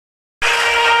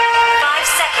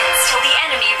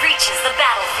enemy reaches the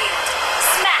battlefield,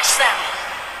 smash them!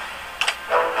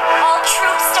 All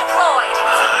troops deployed!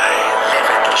 I live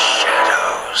in the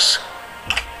shadows.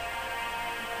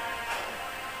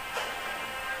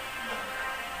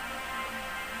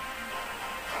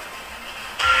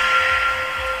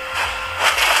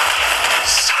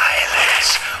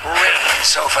 Silence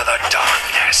reigns over the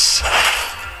darkness.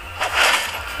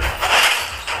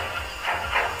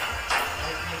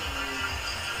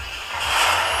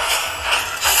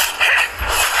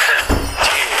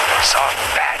 Tears are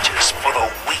badges for the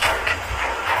weak.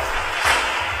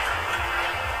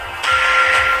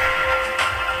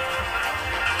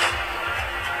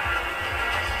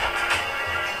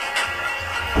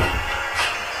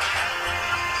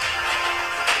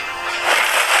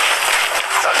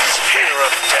 The spear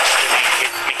of destiny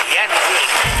hit me and will.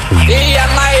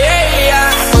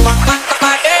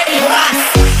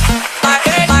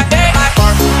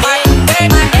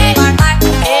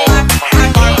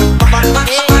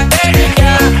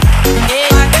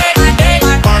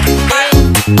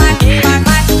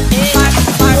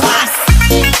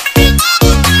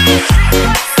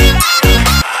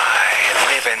 I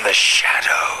live in the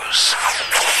shadows.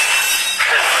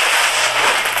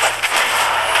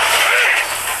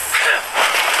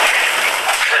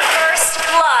 First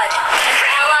blood! An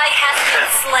ally has been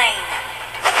slain.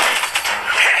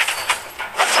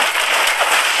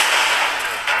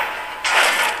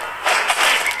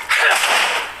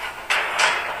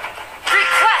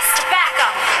 Request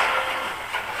backup!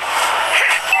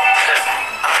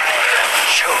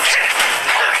 Chosen.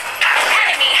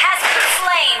 Enemy has been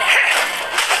slain!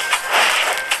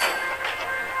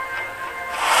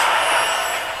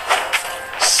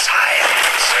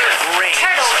 Silence reigns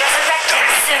Turtle over the resurrecting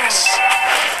darkness. soon.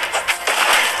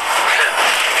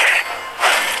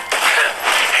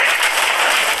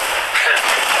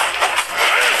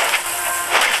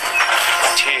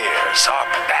 Tears are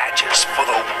badges for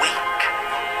the weak.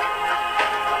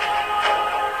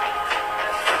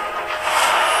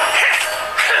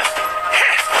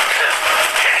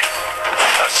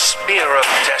 The spear of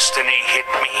destiny hit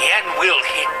me and will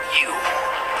hit you.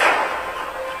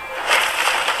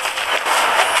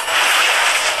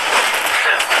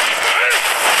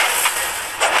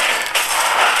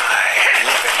 I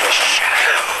live in the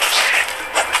shadows.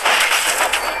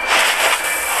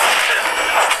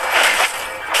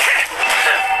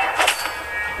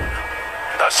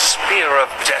 The spear of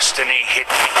destiny hit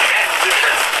me and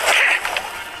will.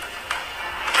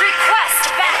 Request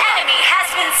back! Enemy has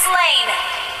been slain!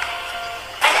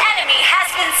 An enemy has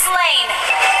been slain!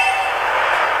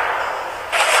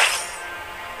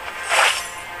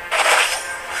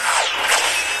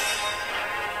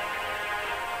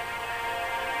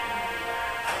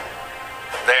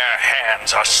 Their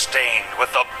hands are stained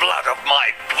with the blood of my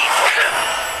people.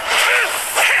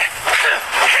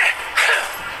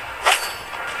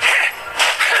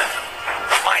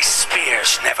 My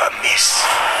spears never miss.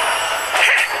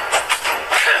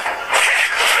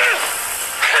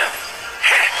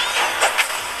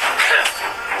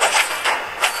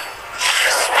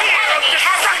 Enemy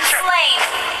has been slain!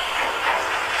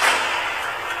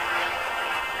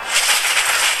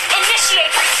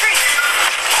 Initiate retreat!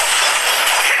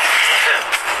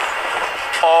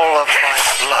 All of my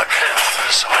blood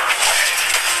members are red.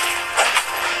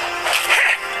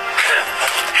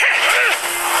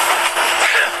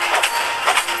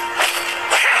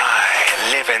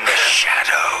 I live in the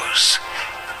shadows.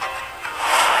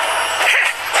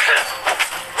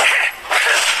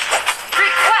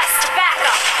 Request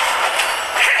backup!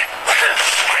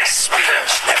 My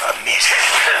spears never miss.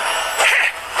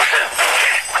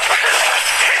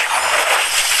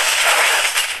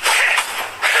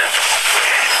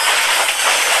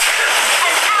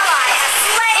 An ally has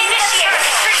slain! Initiate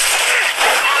retreat!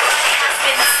 An ally has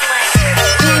been slain!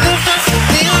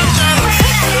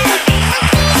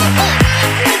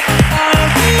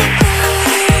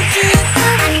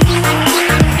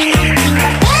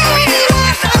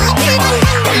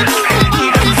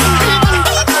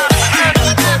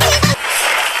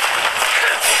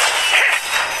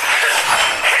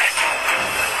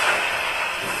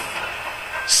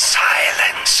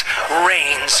 Silence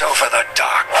reigns over the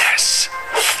darkness.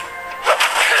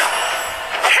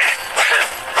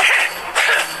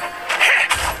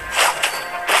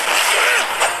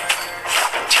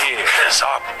 Tears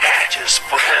are badges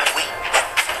for the weak.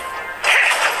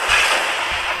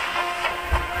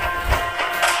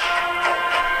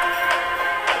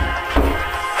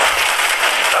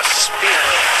 The spear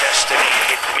of destiny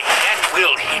hit me and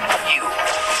will hit you.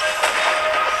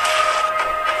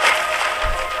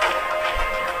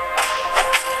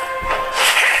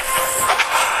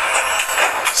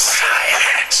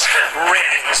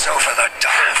 the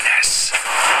darkness.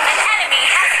 An enemy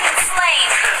has been slain.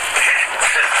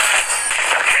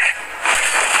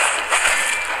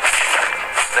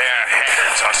 Their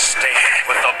hands are stained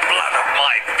with the blood of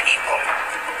my people.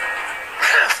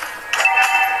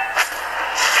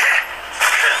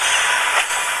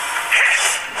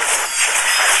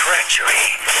 Treachery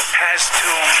has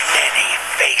too many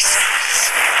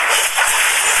faces.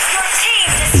 Your team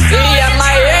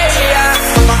destroyed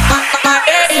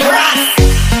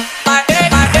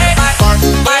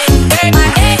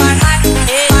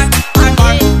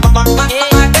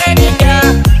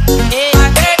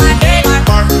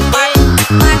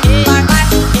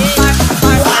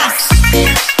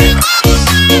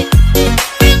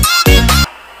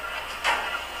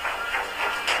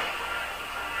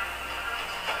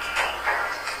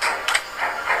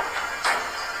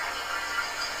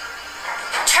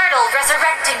Turtle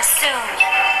resurrecting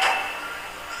soon.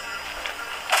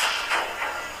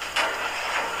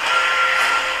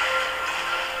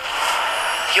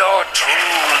 Your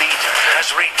true leader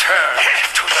has returned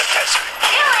to the desert.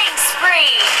 Killing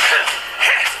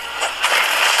spree.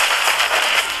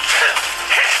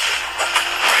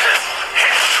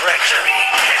 Treachery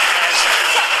has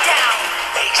Shut down.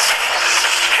 faces.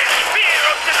 Fear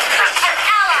of destruction. An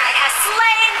ally has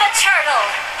slain the turtle.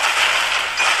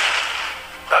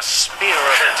 The spear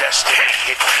of destiny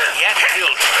hit me and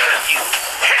will hit you.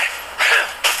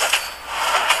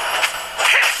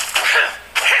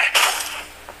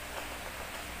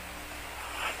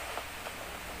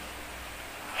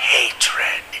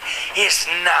 Hatred is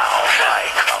now my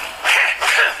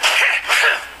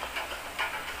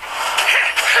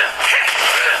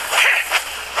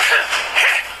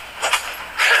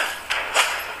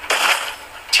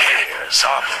tears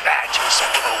are badges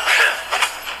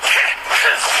broken.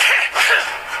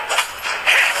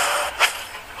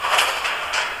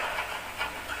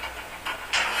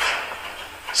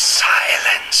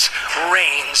 Silence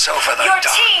reigns over the Your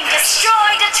darkness. team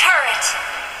destroyed a turret.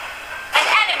 An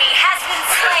enemy has been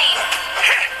slain.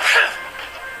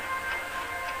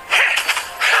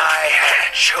 I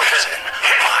have chosen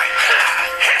my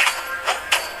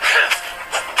path.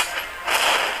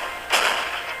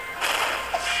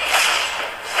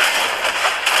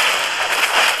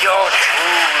 Your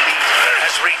true leader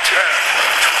has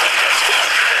returned to the desert.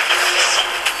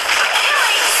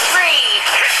 Killing spree.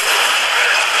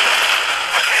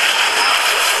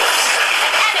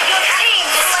 And your team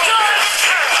destroyed a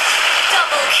turret.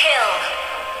 Double kill.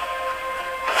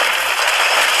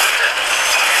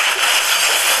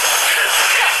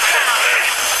 Shut down.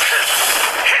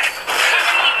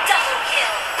 Enemy double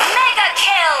kill. Mega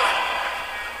kill.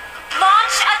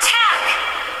 Launch attack.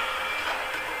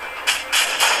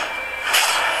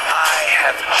 I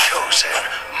have chosen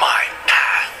my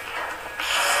path.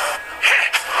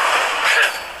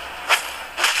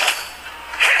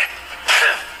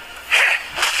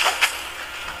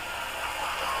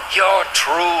 Your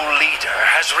true leader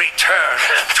has returned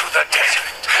to the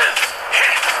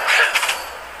desert.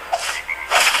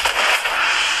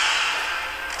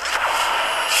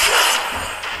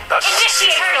 The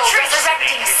Initiate turtle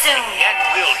resurrecting soon. and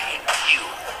will hit you.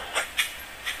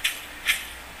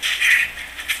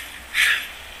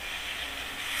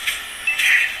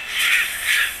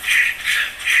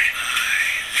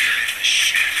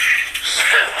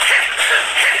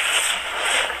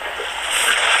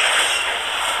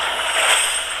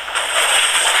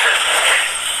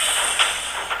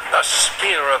 The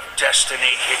spear of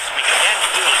destiny hit me and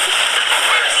will hit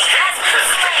Has been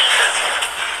slain.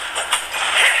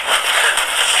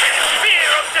 fear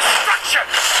of destruction.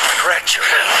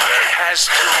 Treachery has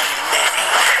too many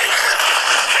faces.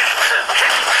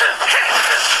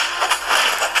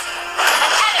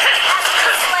 An enemy has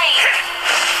been slain.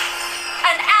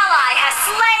 An ally has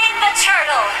slain the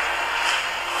turtle.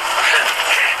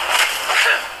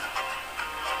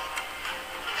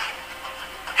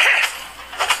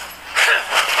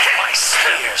 My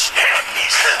spears never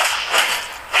miss.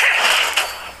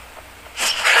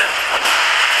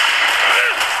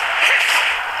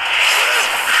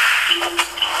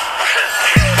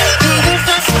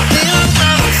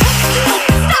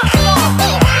 Double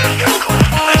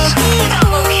kill.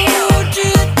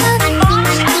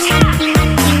 Launch attack.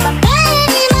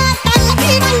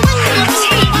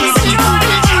 Team destroyed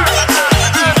a turret.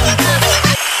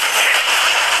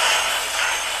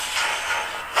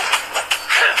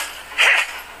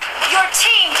 Your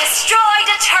team destroyed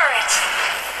a turret.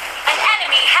 An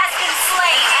enemy has been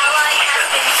slain. Ally has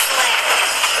been slain.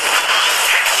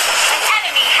 An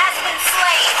enemy has been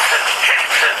slain.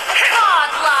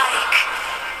 Godlike.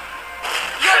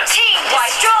 Your team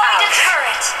destroyed a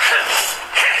turret.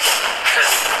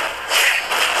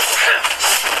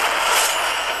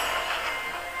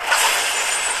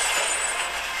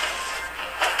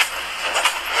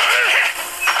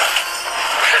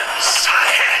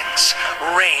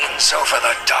 reigns over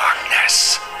the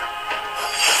darkness.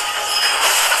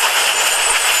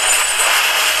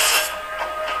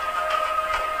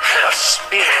 The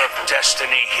spear of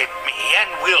destiny hit me and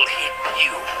will hit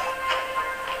you.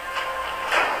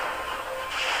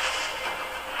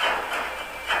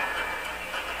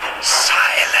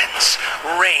 Silence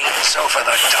reigns over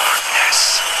the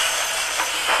darkness.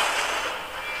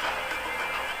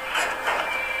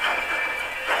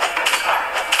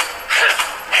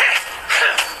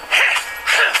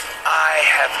 I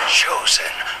have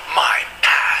chosen my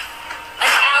path. An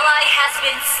ally has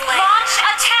been slain. Launch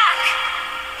attack!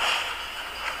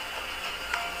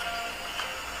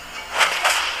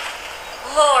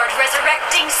 Lord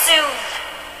resurrecting soon.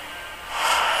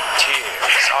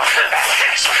 Tears are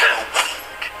badges for the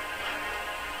weak.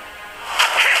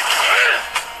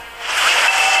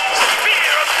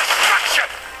 Spear of destruction!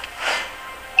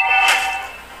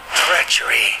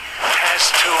 Treachery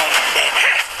has too many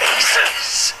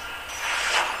faces.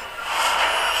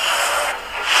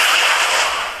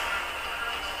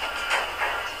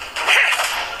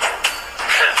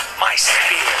 My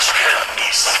spears never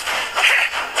miss.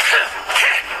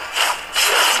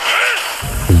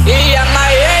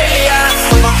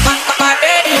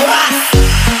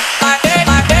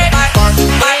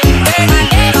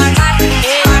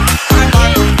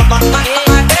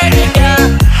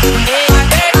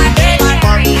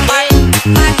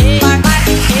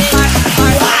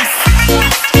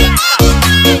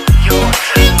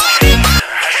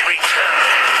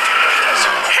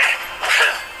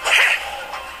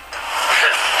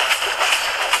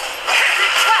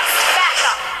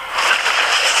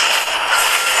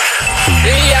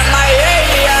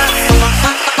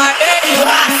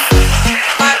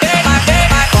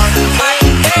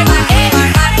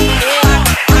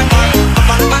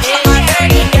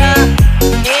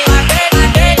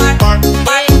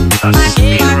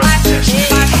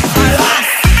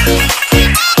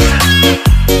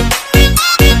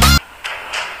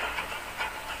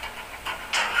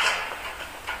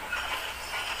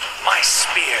 My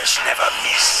spears never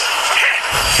miss.